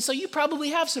churches. And so you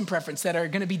probably have some preference that are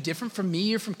going to be different from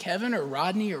me or from Kevin or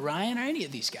Rodney or Ryan or any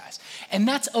of these guys. And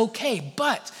that's okay.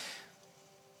 But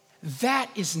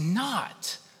that is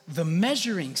not the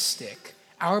measuring stick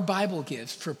our Bible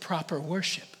gives for proper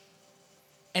worship.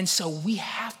 And so we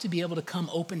have to be able to come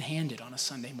open-handed on a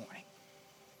Sunday morning.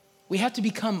 We have to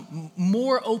become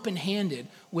more open-handed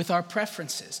with our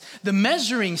preferences. The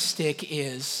measuring stick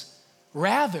is,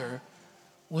 rather,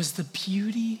 was the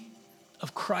beauty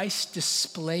of Christ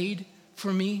displayed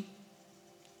for me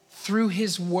through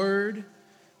his word?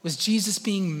 Was Jesus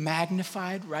being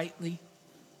magnified rightly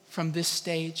from this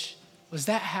stage? Was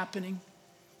that happening?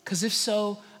 Because if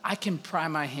so, I can pry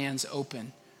my hands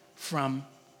open from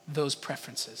those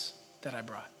preferences that I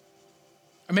brought.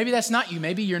 Or maybe that's not you.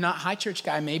 Maybe you're not high church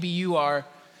guy. Maybe you're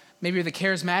the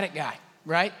charismatic guy,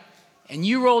 right? And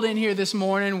you rolled in here this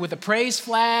morning with a praise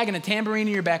flag and a tambourine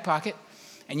in your back pocket,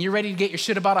 and you're ready to get your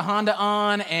shoulda bought a Honda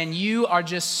on, and you are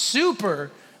just super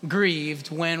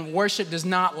grieved when worship does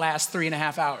not last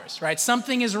 3.5 hours, right?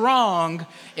 Something is wrong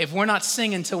if we're not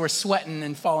singing till we're sweating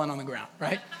and falling on the ground,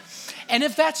 right? And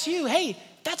if that's you, hey,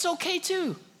 that's okay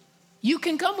too. You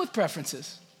can come with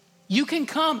preferences. You can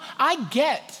come. I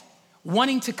get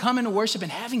wanting to come into worship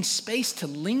and having space to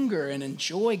linger and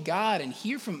enjoy God and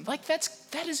hear from,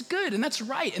 that is good and that's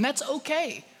right and that's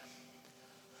okay.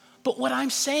 But what I'm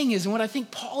saying is, and what I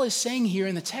think Paul is saying here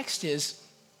in the text is,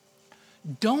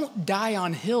 don't die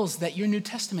on hills that your New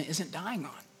Testament isn't dying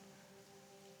on.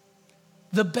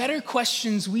 The better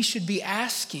questions we should be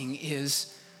asking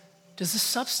is, does the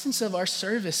substance of our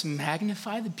service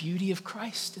magnify the beauty of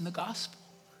Christ in the gospel?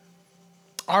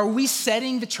 Are we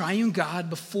setting the triune God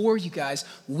before you guys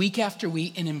week after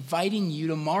week and inviting you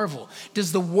to marvel?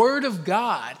 Does the word of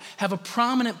God have a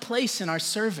prominent place in our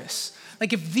service?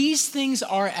 Like if these things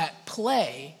are at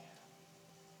play,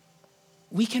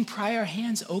 we can pry our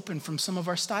hands open from some of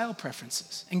our style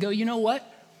preferences and go, you know what?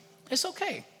 It's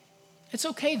okay. It's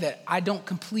okay that I don't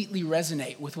completely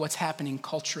resonate with what's happening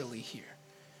culturally here,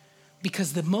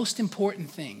 because the most important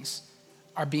things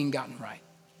are being gotten right.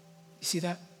 You see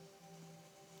that?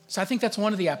 So I think that's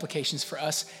one of the applications for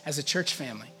us as a church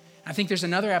family. I think there's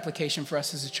another application for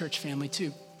us as a church family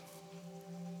too.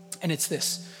 And it's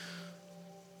this.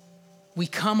 We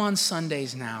come on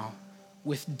Sundays now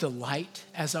with delight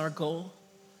as our goal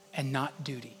and not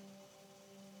duty.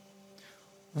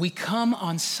 We come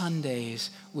on Sundays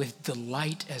with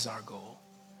delight as our goal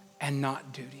and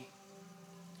not duty.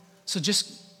 So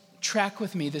just track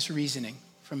with me this reasoning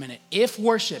for a minute. If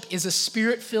worship is a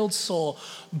spirit-filled soul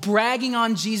bragging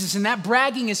on Jesus, and that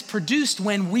bragging is produced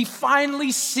when we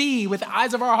finally see with the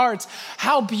eyes of our hearts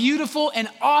how beautiful and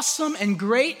awesome and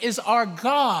great is our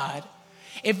God,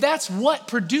 if that's what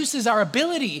produces our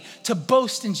ability to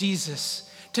boast in Jesus,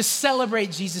 to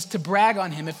celebrate Jesus, to brag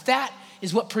on him, if that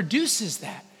is what produces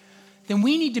that, then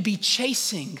we need to be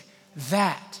chasing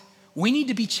that. We need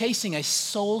to be chasing a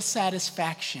soul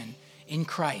satisfaction in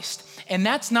Christ. And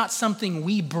that's not something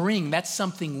we bring, that's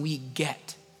something we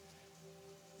get.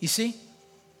 You see?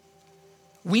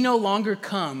 We no longer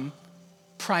come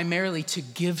primarily to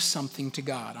give something to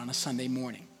God on a Sunday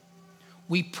morning.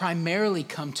 We primarily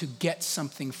come to get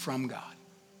something from God.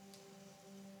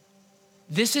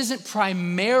 This isn't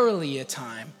primarily a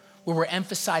time where we're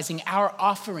emphasizing our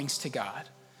offerings to God.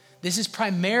 This is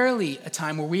primarily a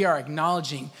time where we are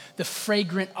acknowledging the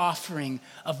fragrant offering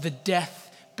of the death,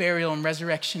 burial, and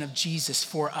resurrection of Jesus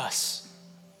for us.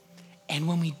 And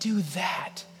when we do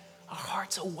that, our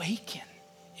hearts awaken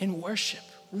in worship,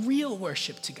 real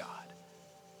worship to God.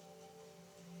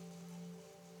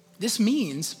 This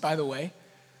means, by the way,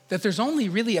 that there's only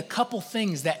really a couple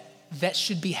things that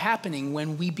should be happening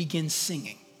when we begin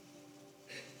singing.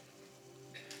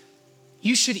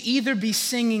 You should either be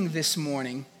singing this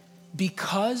morning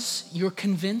because you're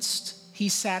convinced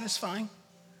he's satisfying,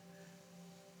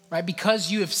 right?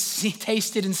 Because you have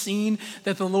tasted and seen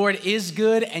that the Lord is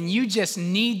good and you just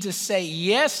need to say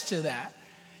yes to that.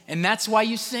 And that's why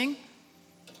you sing.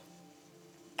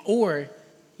 Or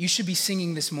you should be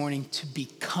singing this morning to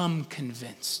become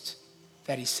convinced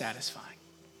that he's satisfying.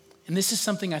 And this is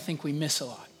something I think we miss a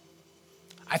lot.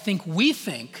 I think we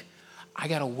think, I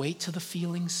gotta wait till the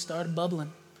feelings start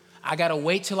bubbling. I gotta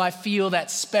wait till I feel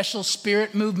that special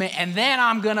spirit movement, and then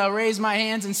I'm gonna raise my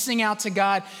hands and sing out to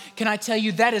God. Can I tell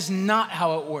you, that is not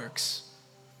how it works.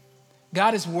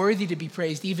 God is worthy to be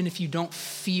praised even if you don't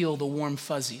feel the warm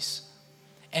fuzzies.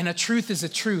 And a truth is a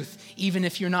truth, even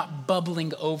if you're not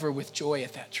bubbling over with joy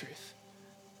at that truth.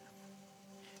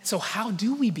 So how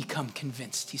do we become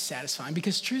convinced he's satisfying?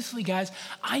 Because truthfully, guys,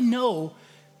 I know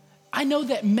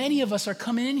that many of us are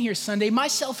coming in here Sunday,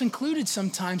 myself included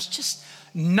sometimes, just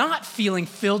not feeling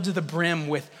filled to the brim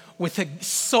with a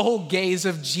soul gaze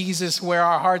of Jesus where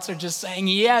our hearts are just saying,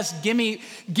 yes, give me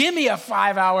a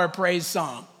 5-hour praise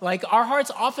song. Like, our hearts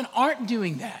often aren't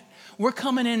doing that. We're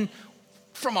coming in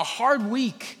from a hard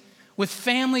week with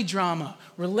family drama,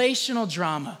 relational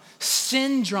drama,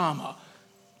 sin drama,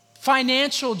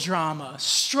 financial drama,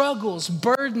 struggles,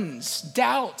 burdens,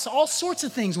 doubts, all sorts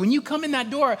of things. When you come in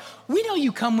that door, we know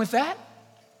you come with that.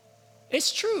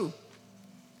 It's true.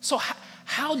 So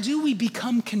how do we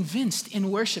become convinced in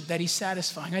worship that he's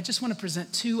satisfying? I just want to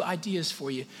present 2 ideas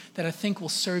for you that I think will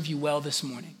serve you well this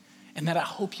morning and that I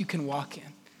hope you can walk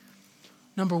in.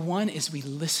 Number 1 is we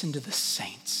listen to the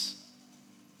saints.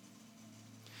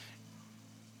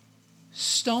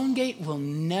 Stonegate will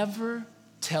never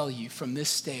tell you from this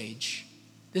stage,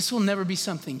 this will never be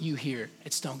something you hear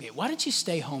at Stonegate. Why don't you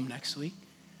stay home next week?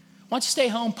 Why don't you stay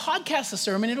home, podcast the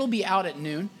sermon, it'll be out at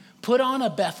noon, put on a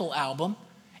Bethel album,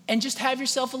 and just have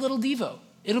yourself a little Devo.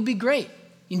 It'll be great.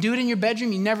 You can do it in your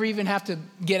bedroom, you never even have to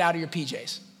get out of your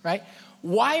PJs, right?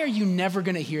 Why are you never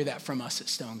gonna hear that from us at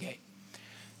Stonegate?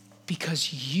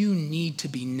 Because you need to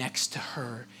be next to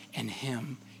her and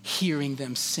him, hearing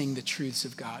them sing the truths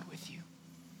of God with you.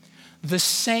 The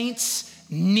saints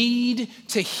need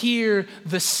to hear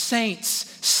the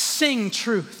saints sing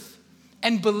truth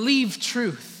and believe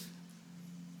truth.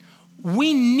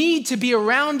 We need to be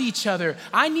around each other.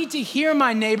 I need to hear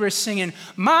my neighbors singing,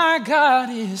 my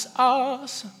God is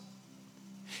awesome.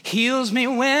 Heals me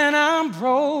when I'm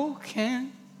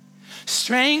broken.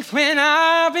 Strength when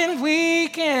I've been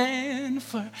weak, and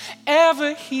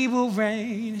forever he will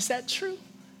reign. Is that true?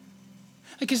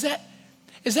 Like, is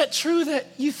that true that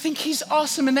you think he's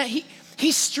awesome and that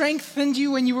he strengthened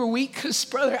you when you were weak? Because,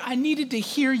 brother, I needed to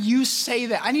hear you say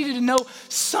that. I needed to know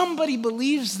somebody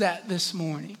believes that this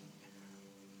morning.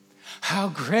 How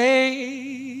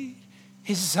great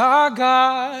is our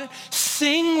God.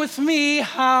 Sing with me,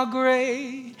 how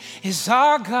great is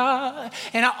our God.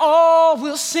 And all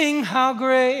will sing, how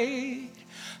great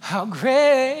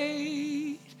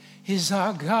is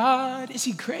our God. Is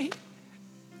he great?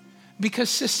 Because,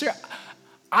 sister,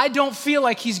 I don't feel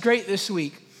like he's great this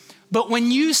week. But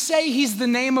when you say he's the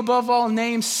name above all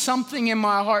names, something in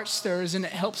my heart stirs and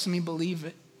it helps me believe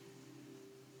it.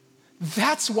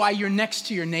 That's why you're next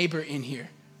to your neighbor in here.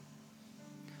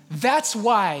 That's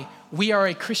why we are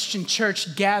a Christian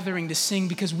church gathering to sing,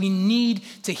 because we need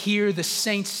to hear the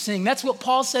saints sing. That's what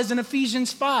Paul says in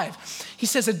Ephesians 5. He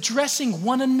says, addressing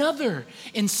one another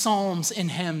in psalms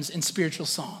and hymns and spiritual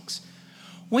songs.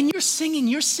 When you're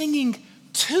singing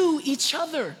to each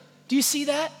other. Do you see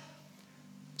that?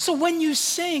 So when you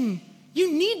sing,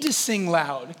 you need to sing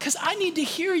loud, because I need to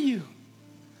hear you.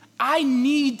 I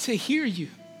need to hear you.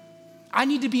 I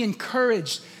need to be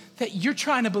encouraged that you're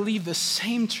trying to believe the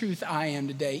same truth I am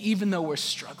today, even though we're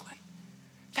struggling.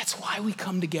 That's why we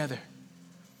come together.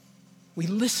 We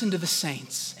listen to the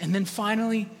saints. And then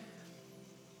finally,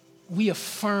 we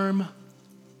affirm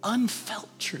unfelt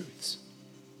truths.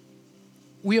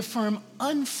 We affirm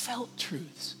unfelt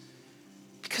truths.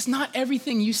 Because not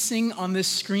everything you sing on this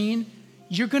screen,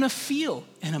 you're gonna feel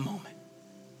in a moment.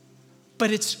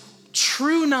 But it's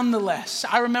true nonetheless.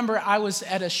 I remember I was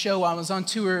at a show, I was on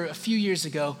tour a few years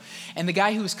ago, and the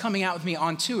guy who was coming out with me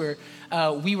on tour,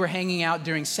 we were hanging out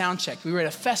during sound check. We were at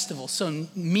a festival, so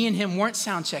me and him weren't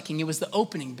sound checking, it was the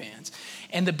opening bands.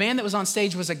 And the band that was on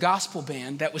stage was a gospel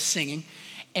band that was singing,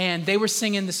 and they were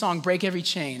singing the song Break Every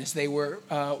Chain as they were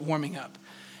warming up.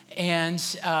 And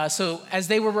so as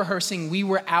they were rehearsing, we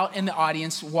were out in the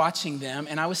audience watching them,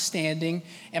 and I was standing,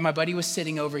 and my buddy was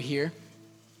sitting over here.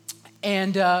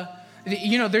 And,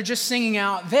 they're just singing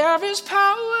out, there is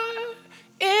power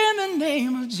in the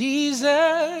name of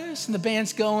Jesus. And the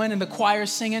band's going, and the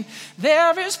choir's singing,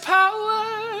 there is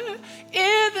power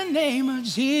in the name of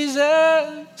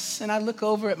Jesus. And I look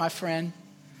over at my friend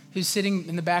who's sitting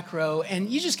in the back row, and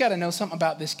you just got to know something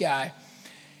about this guy.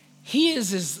 He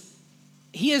is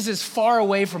as far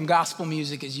away from gospel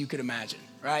music as you could imagine,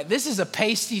 right? This is a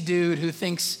pasty dude who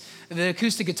thinks the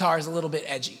acoustic guitar is a little bit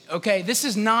edgy, okay? This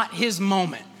is not his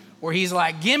moment, where he's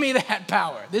like, give me that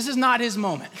power. This is not his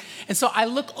moment. And so I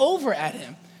look over at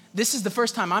him. This is the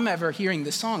first time I'm ever hearing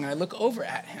this song, and I look over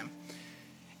at him.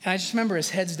 And I just remember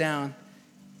his head's down.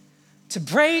 To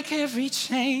break every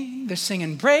chain, they're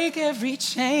singing, break every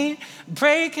chain,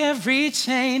 break every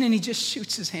chain. And he just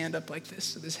shoots his hand up like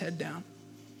this with his head down.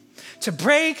 To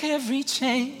break every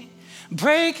chain,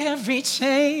 break every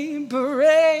chain,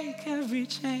 break every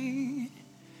chain.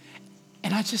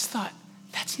 And I just thought,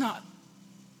 that's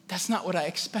not what I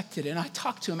expected. And I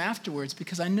talked to him afterwards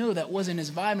because I know that wasn't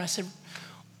his vibe. And I said,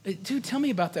 dude, tell me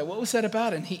about that. What was that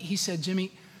about? And he said,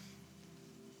 Jimmy,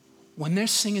 when they're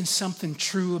singing something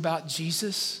true about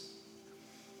Jesus,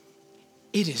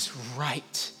 it is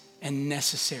right and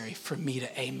necessary for me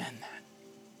to amen that.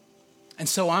 And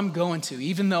so I'm going to,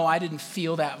 even though I didn't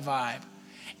feel that vibe.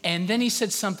 And then he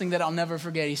said something that I'll never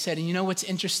forget. He said, and you know what's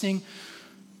interesting?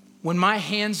 When my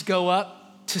hands go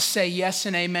up to say yes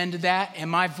and amen to that,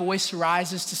 and my voice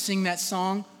rises to sing that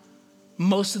song,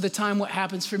 most of the time what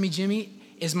happens for me, Jimmy,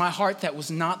 is my heart that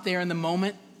was not there in the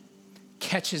moment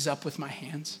catches up with my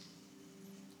hands.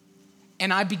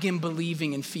 And I begin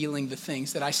believing and feeling the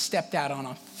things that I stepped out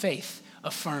on faith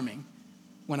affirming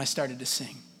when I started to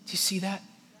sing. Do you see that?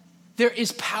 There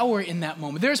is power in that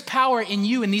moment. There's power in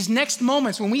you in these next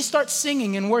moments when we start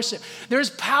singing and worship.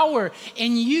 There's power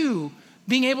in you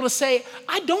being able to say,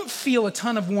 I don't feel a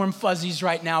ton of warm fuzzies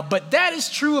right now, but that is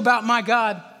true about my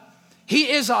God.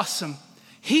 He is awesome.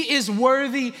 He is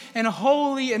worthy and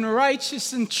holy and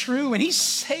righteous and true, and he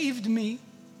saved me.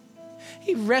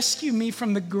 He rescued me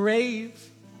from the grave.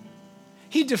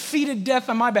 He defeated death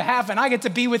on my behalf, and I get to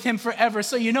be with him forever.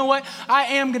 So you know what? I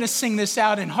am going to sing this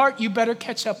out, and heart, you better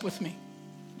catch up with me.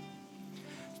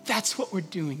 That's what we're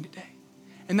doing today.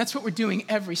 And that's what we're doing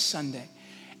every Sunday.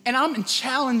 And I'm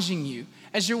challenging you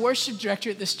as your worship director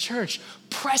at this church,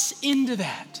 press into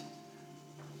that.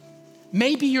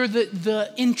 Maybe you're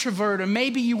the introvert, or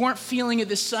maybe you weren't feeling it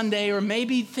this Sunday, or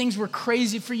maybe things were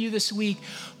crazy for you this week.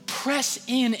 Press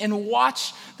in and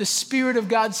watch the Spirit of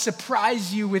God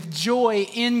surprise you with joy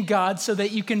in God so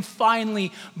that you can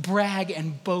finally brag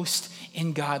and boast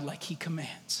in God like he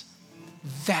commands.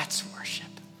 That's worship.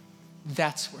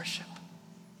 That's worship.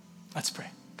 Let's pray.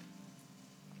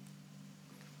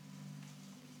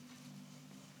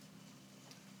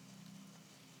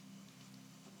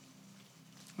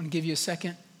 I want to give you a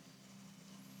second.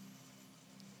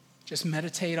 Just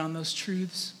meditate on those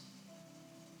truths.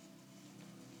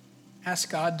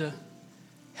 Ask God to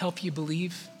help you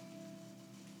believe.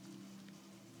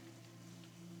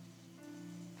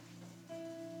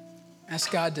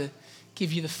 Ask God to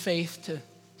give you the faith to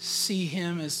see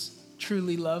him as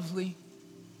truly lovely.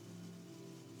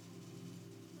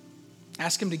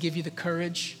 Ask him to give you the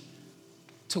courage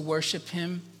to worship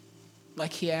him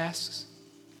like he asks.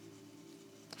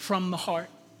 From the heart,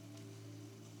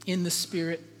 in the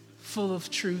Spirit, full of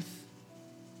truth.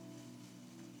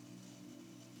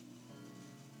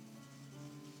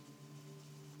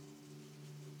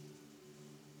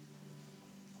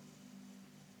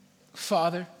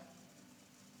 Father,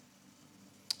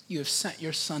 you have sent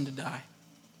your Son to die.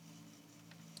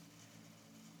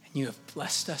 And you have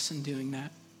blessed us in doing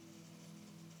that.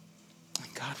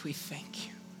 And God, we thank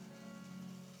you.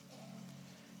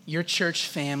 Your church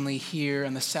family here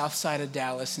on the south side of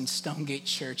Dallas in Stonegate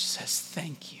Church says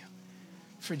thank you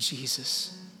for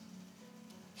Jesus.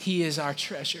 He is our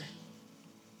treasure.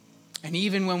 And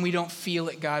even when we don't feel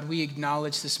it, God, we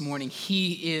acknowledge this morning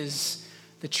he is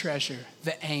the treasure,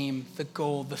 the aim, the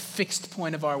goal, the fixed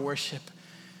point of our worship.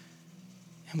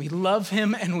 And we love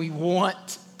him, and we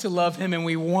want to love him, and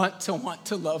we want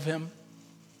to love him.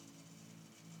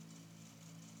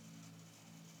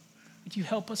 Would you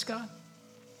help us, God?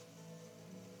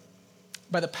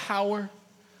 By the power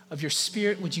of your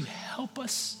Spirit, would you help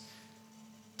us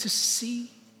to see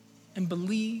and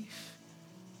believe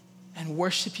and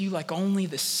worship you like only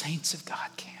the saints of God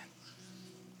can?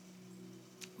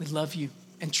 We love you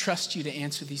and trust you to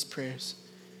answer these prayers.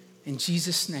 In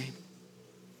Jesus' name,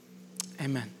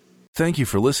 amen. Thank you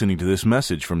for listening to this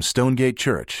message from Stonegate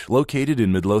Church, located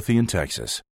in Midlothian,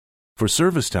 Texas. For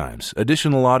service times,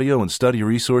 additional audio and study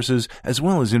resources, as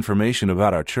well as information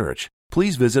about our church,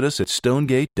 please visit us at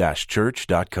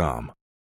stonegate-church.com.